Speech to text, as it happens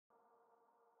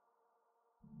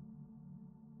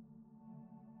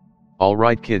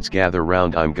Alright kids, gather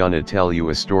round, I'm gonna tell you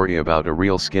a story about a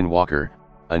real skinwalker,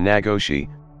 a Nagoshi,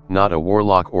 not a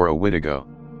warlock or a Wittigo.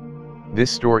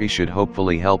 This story should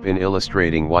hopefully help in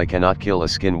illustrating why cannot kill a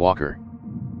skinwalker.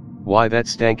 Why that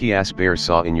stanky ass bear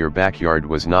saw in your backyard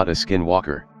was not a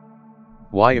skinwalker.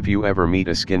 Why if you ever meet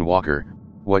a skinwalker,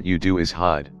 what you do is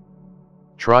hide.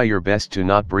 Try your best to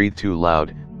not breathe too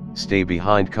loud, stay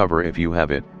behind cover if you have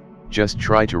it, just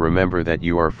try to remember that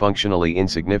you are functionally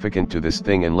insignificant to this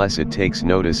thing unless it takes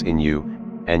notice in you,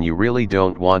 and you really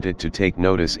don't want it to take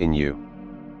notice in you.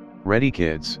 Ready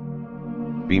kids?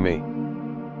 Be me.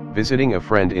 Visiting a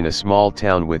friend in a small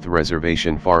town with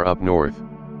reservation far up north.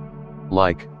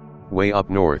 Like, way up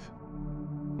north.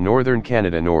 Northern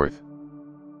Canada north.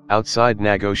 Outside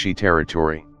Nagoshi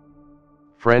territory.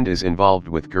 Friend is involved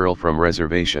with girl from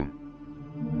reservation.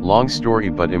 Long story,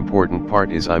 but important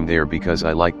part is I'm there because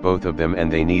I like both of them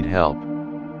and they need help.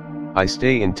 I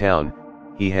stay in town,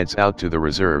 he heads out to the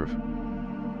reserve.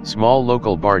 Small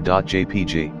local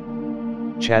bar.jpg.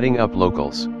 Chatting up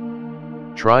locals.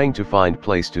 Trying to find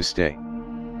place to stay.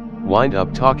 Wind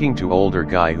up talking to older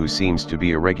guy who seems to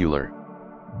be irregular.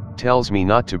 Tells me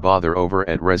not to bother over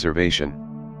at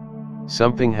reservation.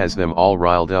 Something has them all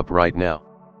riled up right now.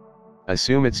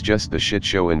 Assume it's just the shit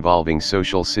show involving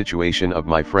social situation of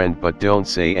my friend, but don't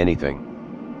say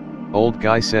anything. Old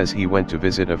guy says he went to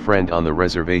visit a friend on the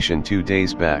reservation 2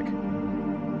 days back.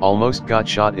 Almost got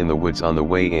shot in the woods on the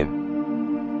way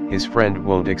in. His friend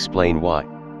won't explain why.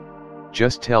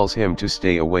 Just tells him to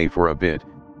stay away for a bit,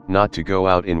 not to go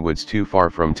out in woods too far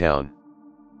from town.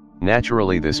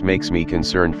 Naturally this makes me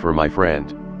concerned for my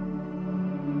friend.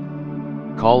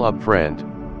 Call up friend.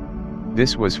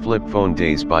 This was flip phone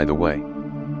days, by the way.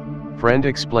 Friend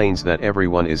explains that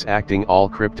everyone is acting all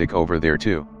cryptic over there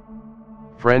too.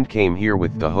 Friend came here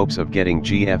with the hopes of getting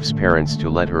GF's parents to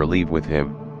let her leave with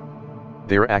him.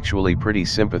 They're actually pretty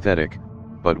sympathetic,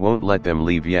 but won't let them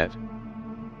leave yet.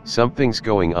 Something's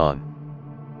going on.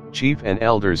 Chief and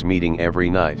elders meeting every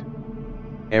night.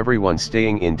 Everyone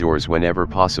staying indoors whenever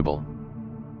possible.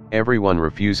 Everyone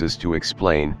refuses to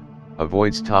explain,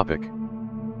 avoids topic.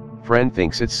 Friend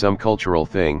thinks it's some cultural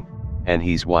thing, and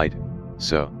he's white,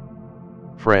 so.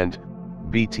 Friend,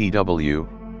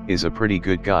 BTW, is a pretty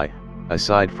good guy,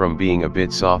 aside from being a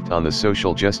bit soft on the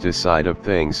social justice side of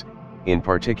things, in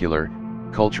particular,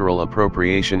 cultural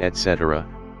appropriation etc.,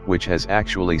 which has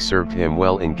actually served him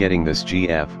well in getting this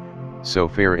GF, so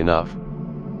fair enough.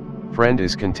 Friend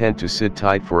is content to sit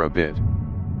tight for a bit.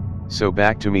 So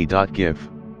back to me. Give.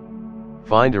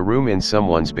 Find a room in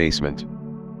someone's basement.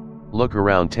 Look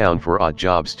around town for odd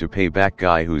jobs to pay back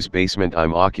guy whose basement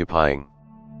I'm occupying.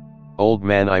 Old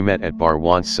man I met at bar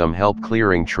wants some help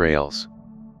clearing trails.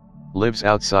 Lives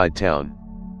outside town.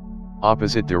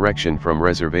 Opposite direction from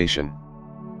reservation.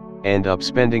 End up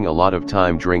spending a lot of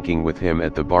time drinking with him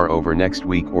at the bar over next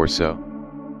week or so.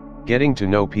 Getting to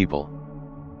know people.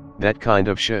 That kind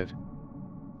of shit.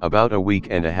 About a week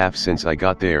and a half since I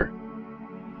got there.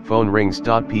 Phone rings.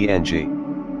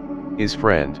 PNG. Is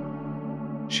friend.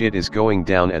 Shit is going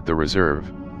down at the reserve.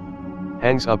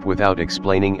 Hangs up without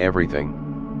explaining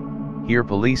everything. Hear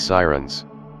police sirens.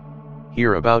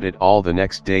 Hear about it all the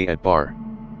next day at bar.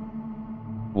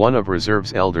 One of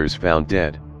reserve's elders found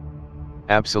dead.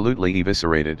 Absolutely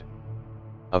eviscerated.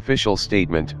 Official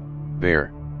statement,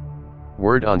 bear.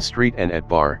 Word on street and at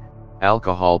bar,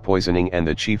 alcohol poisoning, and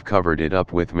the chief covered it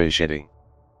up with machete.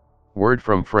 Word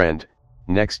from friend,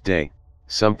 next day,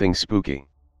 something spooky.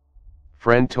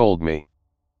 Friend told me.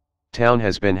 Town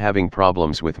has been having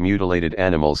problems with mutilated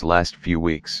animals last few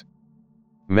weeks.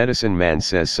 Medicine man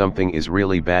says something is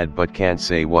really bad but can't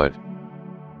say what.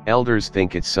 Elders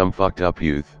think it's some fucked up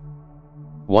youth.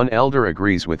 One elder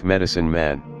agrees with medicine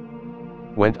man.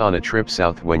 Went on a trip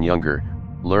south when younger,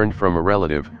 learned from a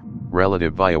relative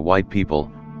via white people,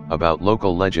 about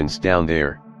local legends down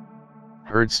there.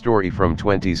 Heard story from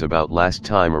 20s about last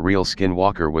time a real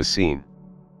skinwalker was seen.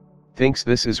 Thinks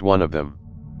this is one of them.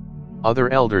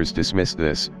 Other elders dismiss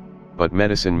this, but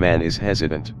medicine man is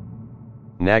hesitant.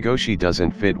 Nagoshi doesn't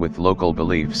fit with local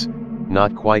beliefs,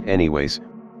 not quite anyways,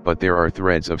 but there are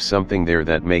threads of something there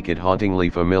that make it hauntingly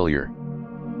familiar.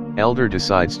 Elder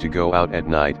decides to go out at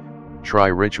night, try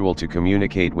ritual to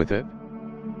communicate with it.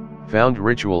 Found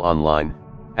ritual online,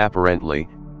 apparently,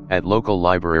 at local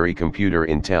library computer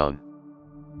in town.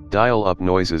 Dial up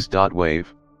noises.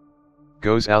 Wave.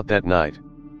 Goes out that night.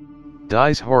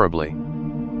 Dies horribly.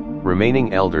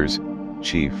 Remaining elders,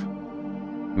 chief.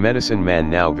 Medicine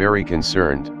man now very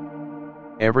concerned.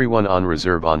 Everyone on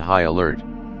reserve on high alert.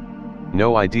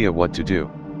 No idea what to do.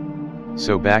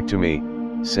 So back to me,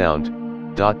 sound.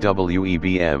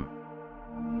 WEBM.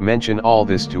 Mention all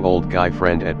this to old guy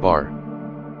friend at bar.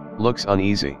 Looks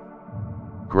uneasy.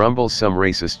 Grumbles some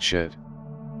racist shit.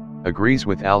 Agrees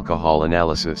with alcohol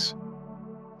analysis.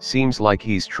 Seems like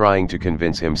he's trying to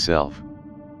convince himself.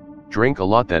 Drink a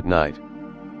lot that night.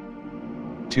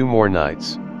 2 more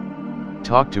nights.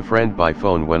 Talk to friend by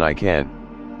phone when I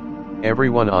can.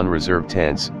 Everyone on reserve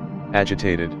tense,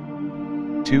 agitated.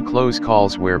 2 close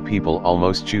calls where people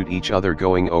almost shoot each other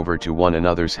going over to one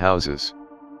another's houses.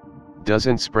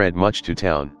 Doesn't spread much to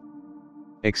town.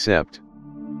 Except.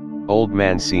 Old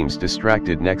man seems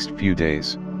distracted next few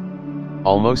days.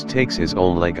 Almost takes his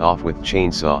own leg off with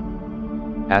chainsaw.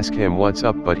 Ask him what's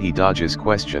up but he dodges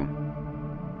question.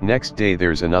 Next day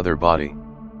there's another body.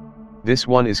 This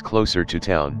one is closer to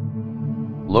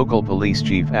town. Local police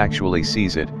chief actually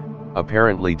sees it,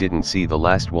 apparently didn't see the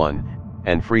last one,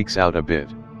 and freaks out a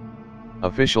bit.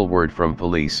 Official word from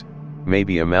police,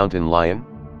 maybe a mountain lion?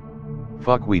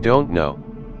 Fuck, we don't know.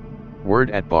 Word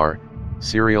at bar,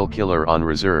 serial killer on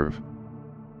reserve.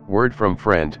 Word from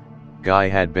friend, guy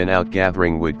had been out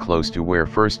gathering wood close to where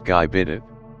first guy bit it.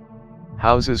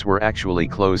 Houses were actually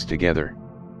close together.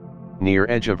 Near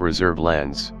edge of reserve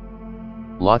lands.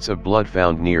 Lots of blood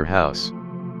found near house.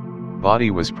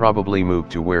 Body was probably moved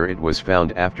to where it was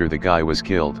found after the guy was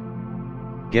killed.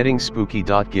 Getting spooky.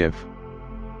 Give.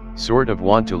 Sort of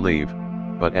want to leave,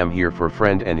 but am here for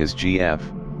friend and his GF.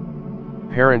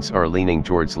 Parents are leaning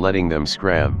towards letting them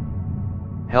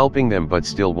scram. Helping them but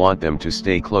still want them to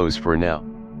stay close for now.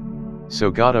 So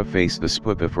gotta face the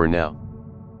spoopa for now.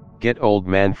 Get old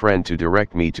man friend to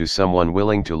direct me to someone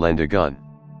willing to lend a gun.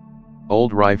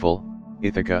 Old rifle,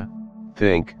 Ithaca,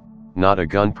 think, not a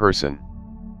gun person.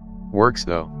 Works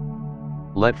though.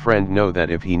 Let friend know that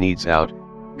if he needs out,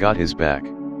 got his back.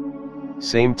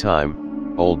 Same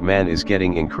time, old man is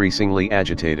getting increasingly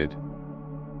agitated.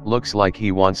 Looks like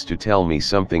he wants to tell me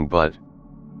something but.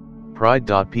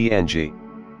 Pride.png.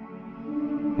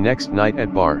 Next night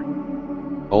at bar.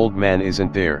 Old man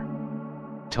isn't there.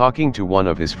 Talking to one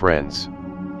of his friends.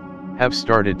 Have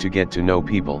started to get to know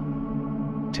people.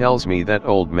 Tells me that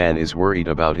old man is worried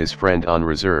about his friend on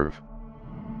reserve.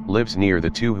 Lives near the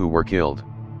 2 who were killed.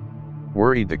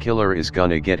 Worried the killer is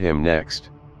gonna get him next.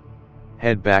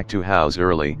 Head back to house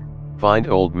early, find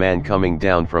old man coming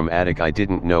down from attic I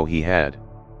didn't know he had.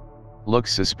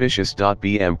 Looks suspicious.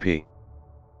 BMP.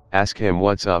 Ask him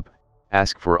what's up,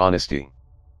 ask for honesty.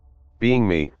 Being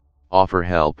me, offer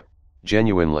help,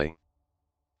 genuinely.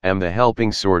 Am the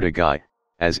helping sorta guy,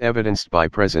 as evidenced by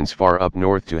presence far up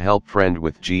north to help friend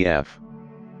with GF.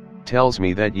 Tells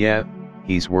me that yeah,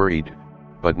 he's worried,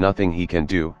 but nothing he can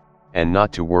do, and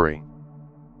not to worry.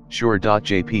 Sure.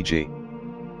 JPG.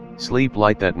 Sleep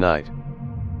light that night.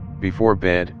 Before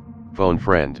bed, phone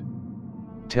friend.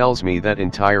 Tells me that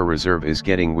entire reserve is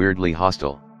getting weirdly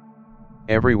hostile.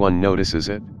 Everyone notices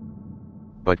it.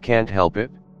 But can't help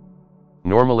it.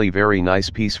 Normally very nice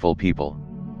peaceful people.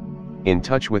 In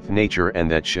touch with nature and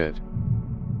that shit.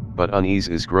 But unease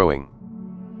is growing.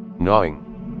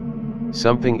 Gnawing.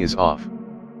 Something is off.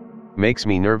 Makes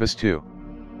me nervous too.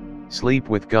 Sleep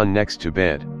with gun next to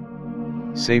bed.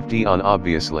 Safety on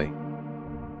obviously.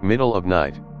 Middle of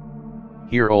night.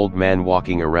 Hear old man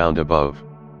walking around above.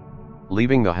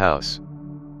 Leaving the house.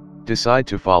 Decide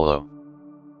to follow.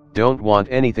 Don't want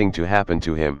anything to happen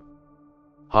to him.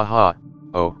 Haha,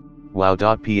 oh, wow.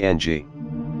 PNG.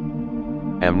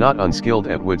 Am not unskilled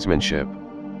at woodsmanship.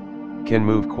 Can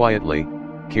move quietly,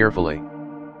 carefully.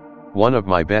 One of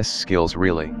my best skills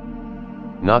really.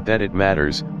 Not that it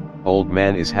matters, old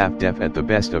man is half deaf at the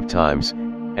best of times,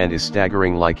 and is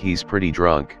staggering like he's pretty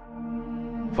drunk.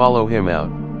 Follow him out.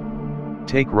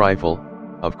 Take rifle,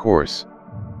 of course.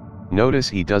 Notice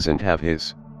he doesn't have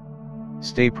his.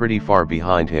 Stay pretty far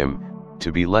behind him,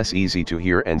 to be less easy to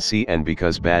hear and see and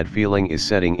because bad feeling is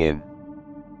setting in.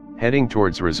 Heading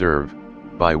towards reserve,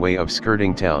 by way of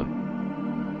skirting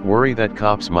town. Worry that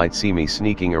cops might see me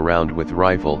sneaking around with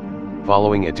rifle,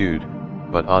 following a dude,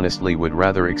 but honestly would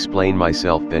rather explain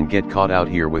myself than get caught out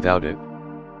here without it.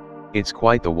 It's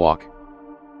quite the walk.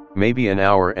 Maybe an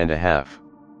hour and a half.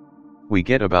 We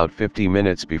get about 50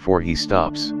 minutes before he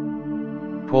stops.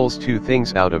 Pulls 2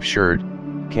 things out of shirt,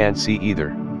 can't see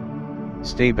either.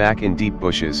 Stay back in deep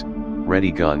bushes, ready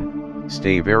gun,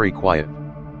 stay very quiet.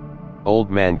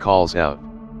 Old man calls out.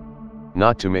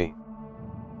 Not to me.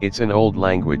 It's an old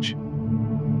language.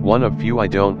 One of few I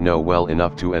don't know well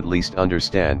enough to at least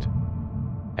understand.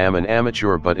 Am an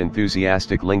amateur but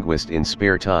enthusiastic linguist in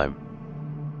spare time.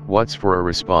 What's for a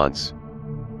response?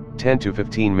 10 to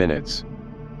 15 minutes.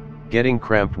 Getting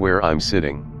cramped where I'm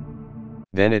sitting.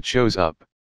 Then it shows up.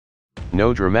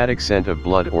 No dramatic scent of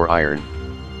blood or iron.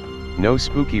 No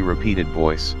spooky repeated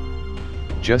voice.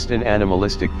 Just an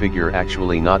animalistic figure,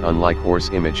 actually not unlike horse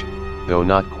image, though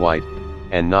not quite,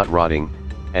 and not rotting,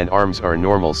 and arms are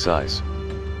normal size.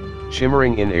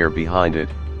 Shimmering in air behind it,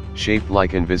 shaped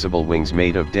like invisible wings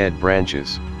made of dead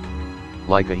branches.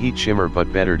 Like a heat shimmer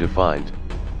but better defined.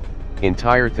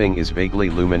 Entire thing is vaguely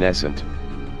luminescent.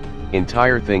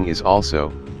 Entire thing is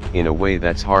also, in a way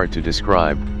that's hard to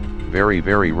describe, very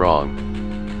very wrong.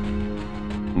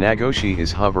 Nagoshi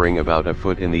is hovering about a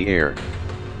foot in the air.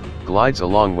 Glides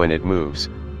along when it moves,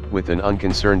 with an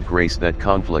unconcerned grace that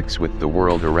conflicts with the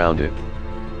world around it.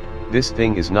 This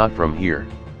thing is not from here.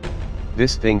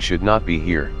 This thing should not be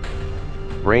here.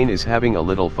 Brain is having a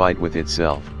little fight with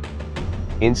itself.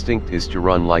 Instinct is to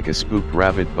run like a spooked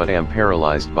rabbit, but am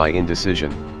paralyzed by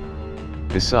indecision.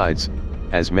 Besides,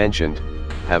 as mentioned,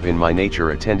 have in my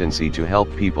nature a tendency to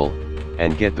help people,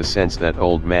 and get the sense that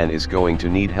old man is going to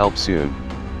need help soon.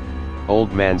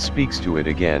 Old man speaks to it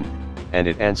again, and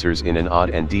it answers in an odd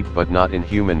and deep but not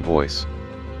inhuman voice.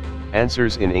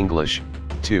 Answers in English,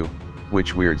 too,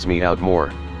 which weirds me out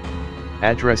more.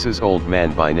 Addresses old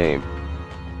man by name.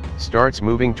 Starts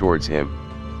moving towards him.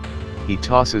 He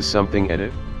tosses something at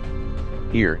it.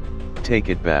 Here, take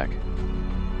it back.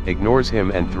 Ignores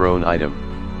him and thrown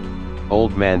item.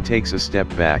 Old man takes a step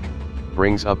back,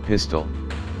 brings up pistol.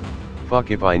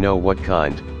 Fuck if I know what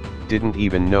kind, didn't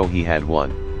even know he had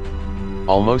one.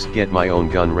 Almost get my own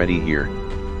gun ready here,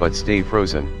 but stay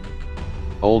frozen.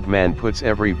 Old man puts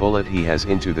every bullet he has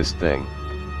into this thing.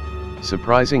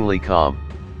 Surprisingly calm.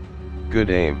 Good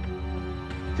aim.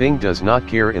 Thing does not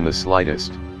care in the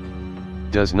slightest.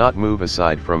 Does not move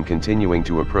aside from continuing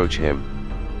to approach him.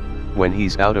 When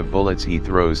he's out of bullets he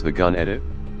throws the gun at it.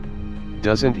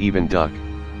 Doesn't even duck.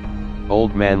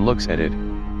 Old man looks at it,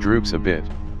 droops a bit.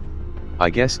 I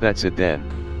guess that's it then.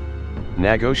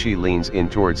 Nagoshi leans in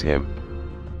towards him.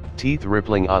 Teeth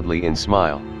rippling oddly in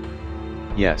smile.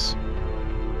 Yes.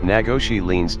 Nagoshi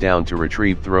leans down to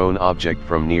retrieve thrown object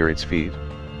from near its feet.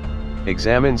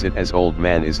 Examines it as old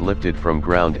man is lifted from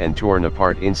ground and torn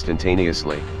apart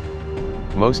instantaneously.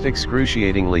 Most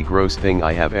excruciatingly gross thing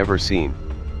I have ever seen.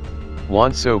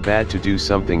 Want so bad to do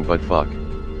something but fuck.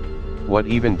 What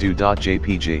even do?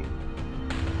 JPG.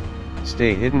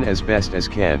 Stay hidden as best as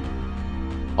can.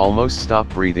 Almost stop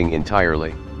breathing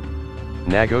entirely.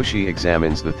 Nagoshi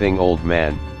examines the thing. Old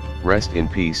man, rest in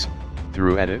peace,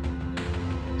 threw at it.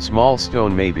 Small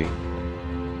stone maybe.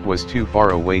 Was too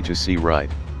far away to see right.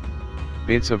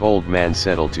 Bits of old man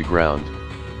settled to ground.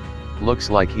 Looks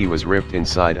like he was ripped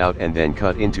inside out and then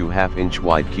cut into half-inch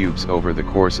wide cubes over the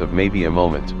course of maybe a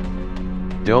moment.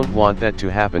 Don't want that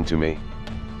to happen to me.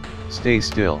 Stay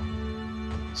still.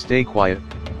 Stay quiet.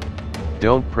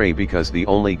 Don't pray because the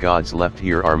only gods left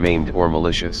here are maimed or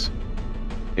malicious.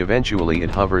 Eventually it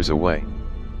hovers away.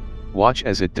 Watch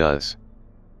as it does.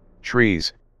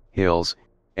 Trees, hills,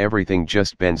 everything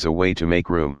just bends away to make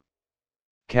room.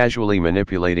 Casually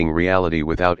manipulating reality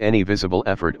without any visible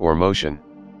effort or motion.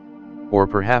 Or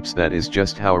perhaps that is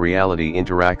just how reality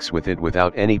interacts with it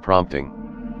without any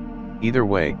prompting. Either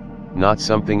way, not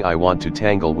something I want to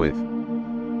tangle with.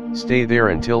 Stay there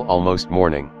until almost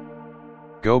morning.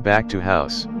 Go back to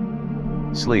house.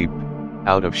 Sleep,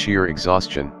 out of sheer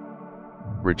exhaustion.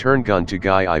 Return gun to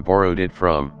guy I borrowed it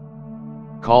from.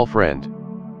 Call friend.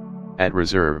 At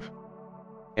reserve.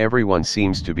 Everyone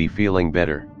seems to be feeling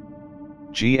better.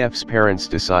 GF's parents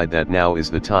decide that now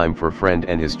is the time for friend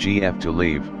and his GF to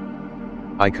leave.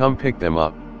 I come pick them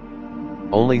up.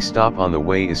 Only stop on the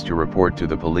way is to report to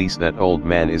the police that old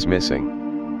man is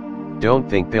missing. Don't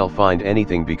think they'll find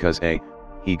anything because A,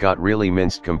 he got really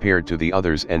minced compared to the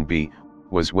others, and B,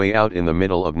 was way out in the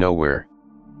middle of nowhere.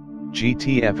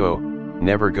 GTFO,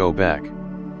 never go back.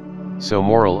 So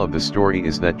moral of the story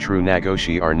is that true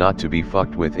Nagoshi are not to be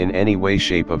fucked with in any way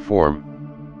shape or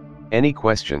form. Any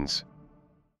questions?